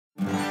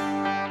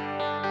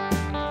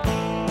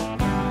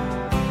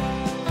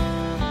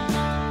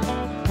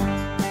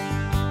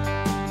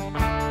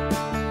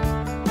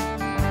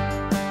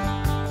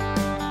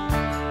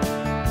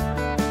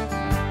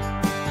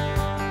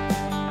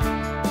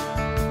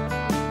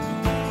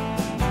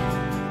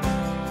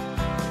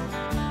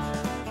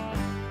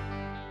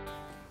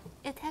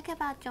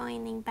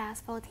joining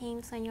basketball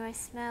teams when you were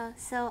small,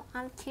 so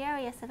I'm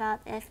curious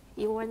about if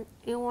you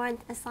weren't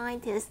a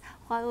scientist,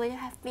 what would it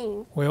have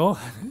been? Well,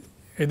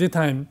 at the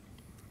time,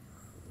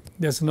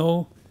 there's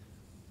no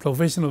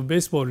professional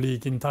baseball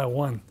league in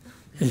Taiwan.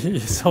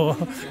 So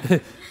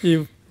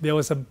if there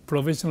was a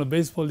professional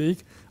baseball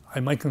league,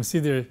 I might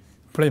consider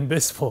playing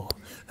baseball.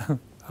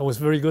 I was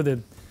very good at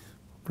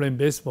playing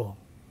baseball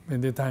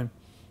at the time.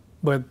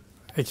 But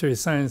actually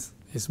science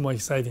is more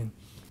exciting.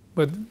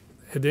 But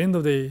at the end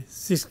of the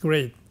 6th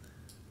grade,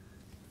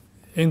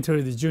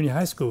 entered the junior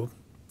high school,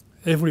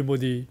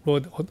 everybody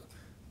wrote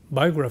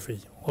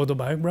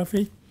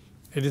autobiography.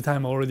 At the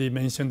time I already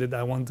mentioned that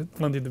I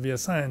wanted to be a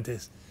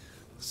scientist.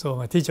 So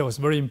my teacher was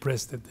very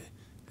impressed that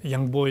the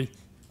young boy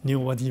knew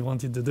what he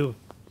wanted to do.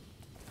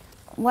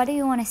 What do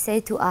you want to say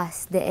to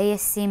us, the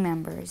ASC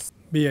members?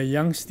 Be a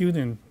young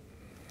student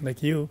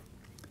like you,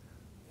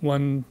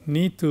 one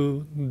need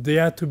to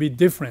dare to be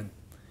different.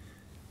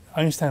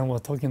 Einstein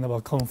was talking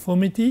about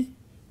conformity.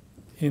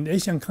 In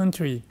Asian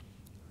country,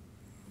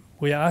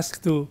 we are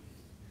asked to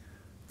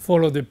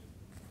follow the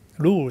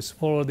rules,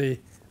 follow the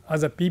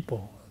other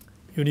people.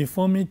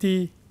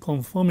 Uniformity,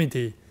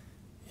 conformity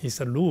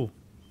is a rule,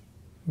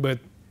 but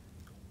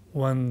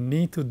one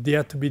need to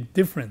dare to be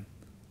different.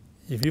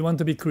 If you want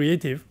to be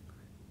creative,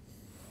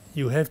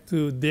 you have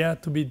to dare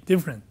to be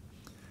different.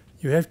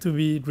 You have to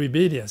be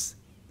rebellious.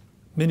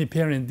 Many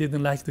parents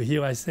didn't like to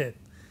hear what I said.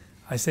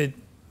 I said,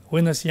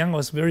 when I was young, I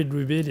was very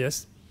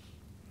rebellious,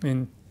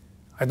 and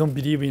I don't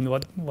believe in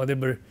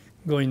whatever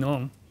going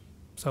on.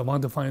 So I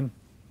want to find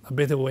a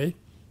better way,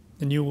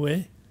 a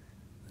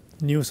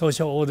new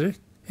social order,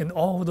 and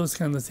all those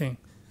kind of things.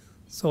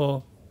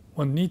 So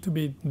one need to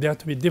be dare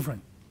to be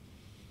different.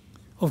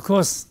 Of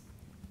course,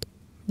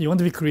 you want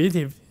to be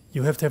creative,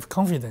 you have to have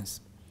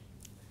confidence.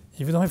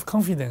 If you don't have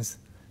confidence,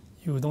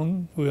 you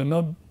will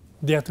not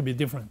dare to be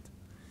different.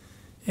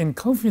 And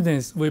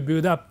confidence will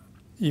build up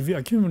if you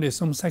accumulate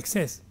some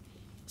success.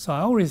 So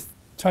I always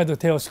try to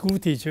tell school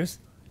teachers,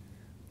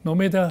 no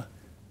matter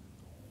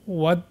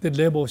what the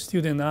level of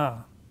students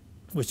are,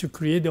 we should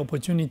create the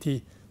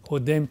opportunity for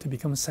them to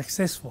become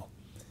successful.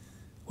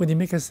 When you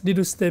make a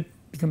little step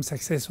become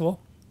successful,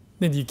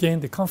 then you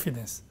gain the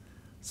confidence.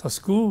 So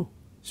school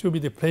should be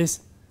the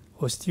place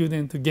for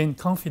students to gain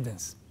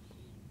confidence.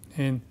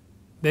 And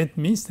that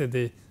means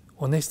that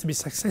one has to be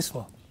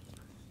successful.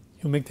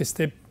 You make the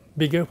step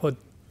bigger for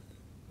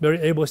very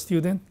able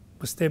student,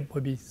 the step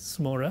will be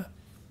smaller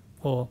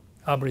for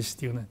average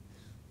student.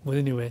 But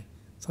anyway,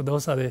 so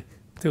those are the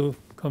two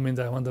comments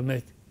I want to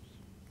make.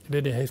 You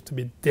really have to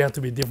be dare to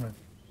be different.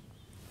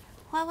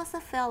 What was the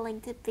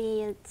feeling to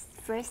be the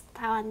first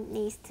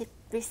Taiwanese to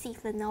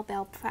receive the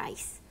Nobel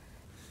Prize?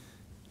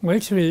 Well,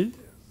 actually,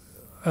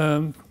 we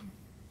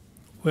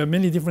are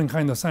many different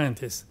kinds of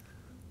scientists.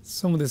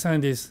 Some of the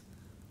scientists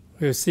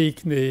will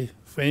seek the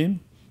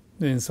fame,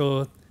 and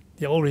so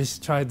they always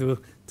try to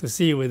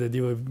see whether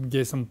they will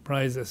get some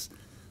prizes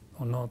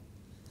or not.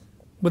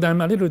 But I'm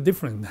a little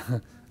different.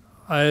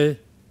 I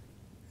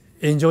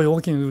enjoy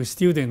working with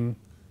students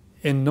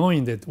and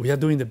knowing that we are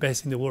doing the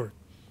best in the world.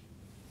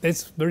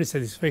 That's very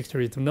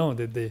satisfactory to know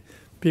that the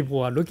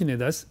people are looking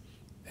at us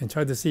and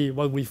try to see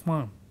what we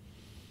found.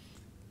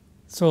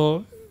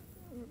 So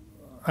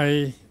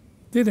I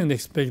didn't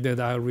expect that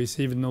I'll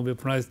receive a Nobel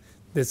Prize.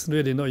 That's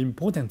really not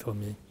important for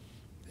me.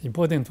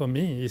 Important for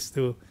me is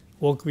to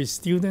work with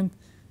students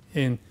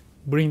and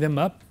bring them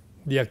up.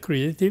 They are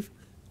creative.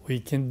 We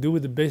can do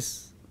the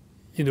best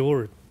in the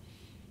world.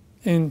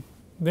 And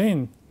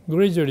then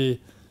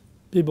gradually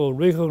people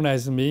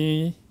recognize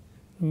me,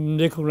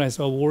 recognize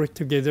our work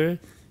together,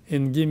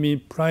 and give me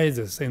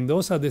prizes. And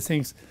those are the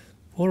things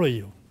follow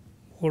you,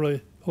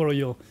 follow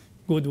your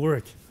good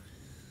work.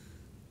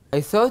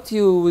 I thought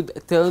you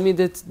would tell me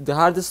that the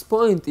hardest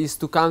point is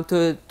to come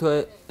to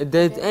a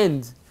dead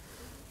end,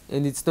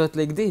 and it's not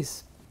like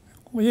this.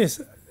 Well,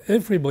 yes,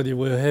 everybody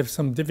will have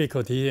some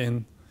difficulty,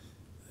 and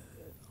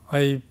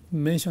I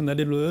mentioned a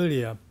little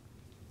earlier,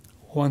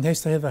 one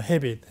has to have a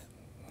habit.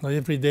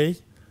 Every day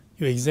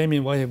you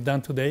examine what you have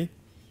done today,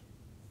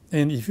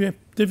 and if you have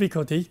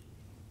difficulty,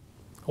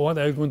 what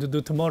are you going to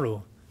do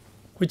tomorrow?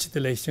 Which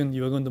direction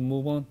you are going to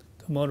move on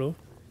tomorrow?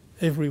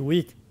 Every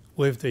week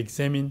we have to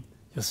examine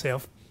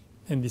yourself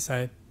and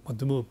decide what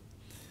to move.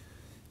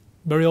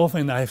 Very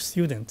often I have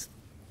students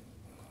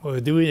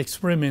who do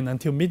experiment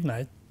until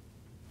midnight.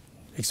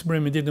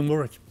 Experiment didn't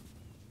work.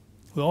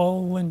 We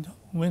all went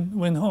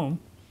home.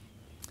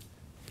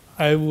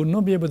 I would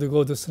not be able to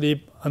go to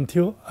sleep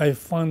until I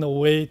find a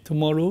way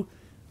tomorrow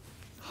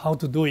how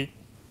to do it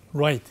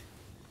right.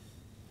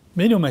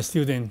 Many of my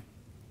students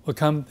will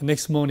come the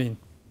next morning.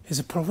 He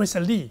said, Professor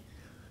Lee,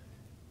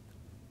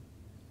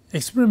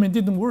 experiment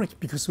didn't work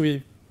because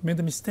we made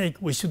a mistake.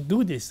 We should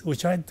do this. We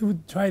tried to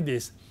try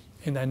this.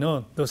 And I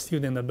know those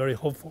students are very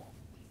hopeful.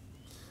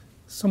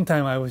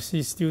 Sometimes I will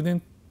see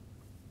students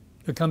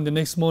who come the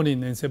next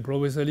morning and say,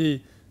 Professor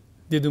Lee,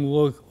 didn't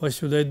work. What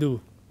should I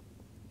do?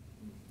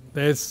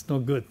 That's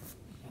not good.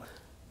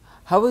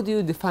 How would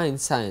you define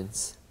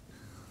science?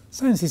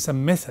 Science is a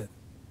method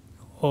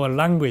or a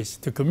language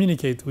to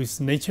communicate with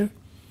nature.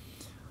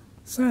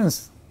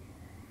 Science,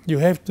 you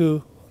have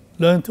to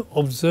learn to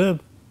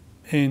observe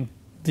and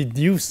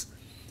deduce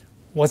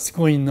what's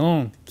going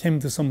on, came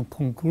to some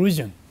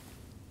conclusion.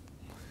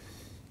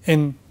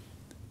 And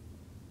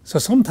so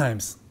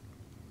sometimes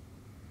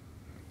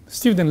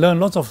students learn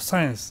lots of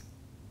science,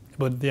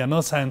 but they are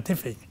not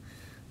scientific.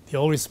 They're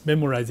always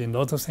memorizing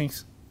lots of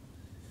things.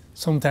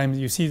 Sometimes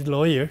you see the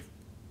lawyer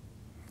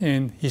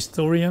and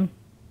historian,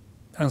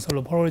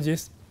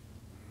 anthropologist,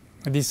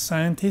 and these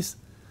scientists,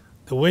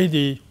 the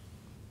way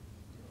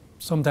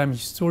sometimes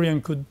historian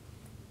could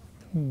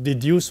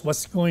deduce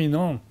what's going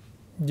on,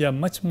 they are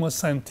much more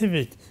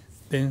scientific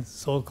than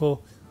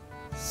so-called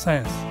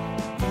science.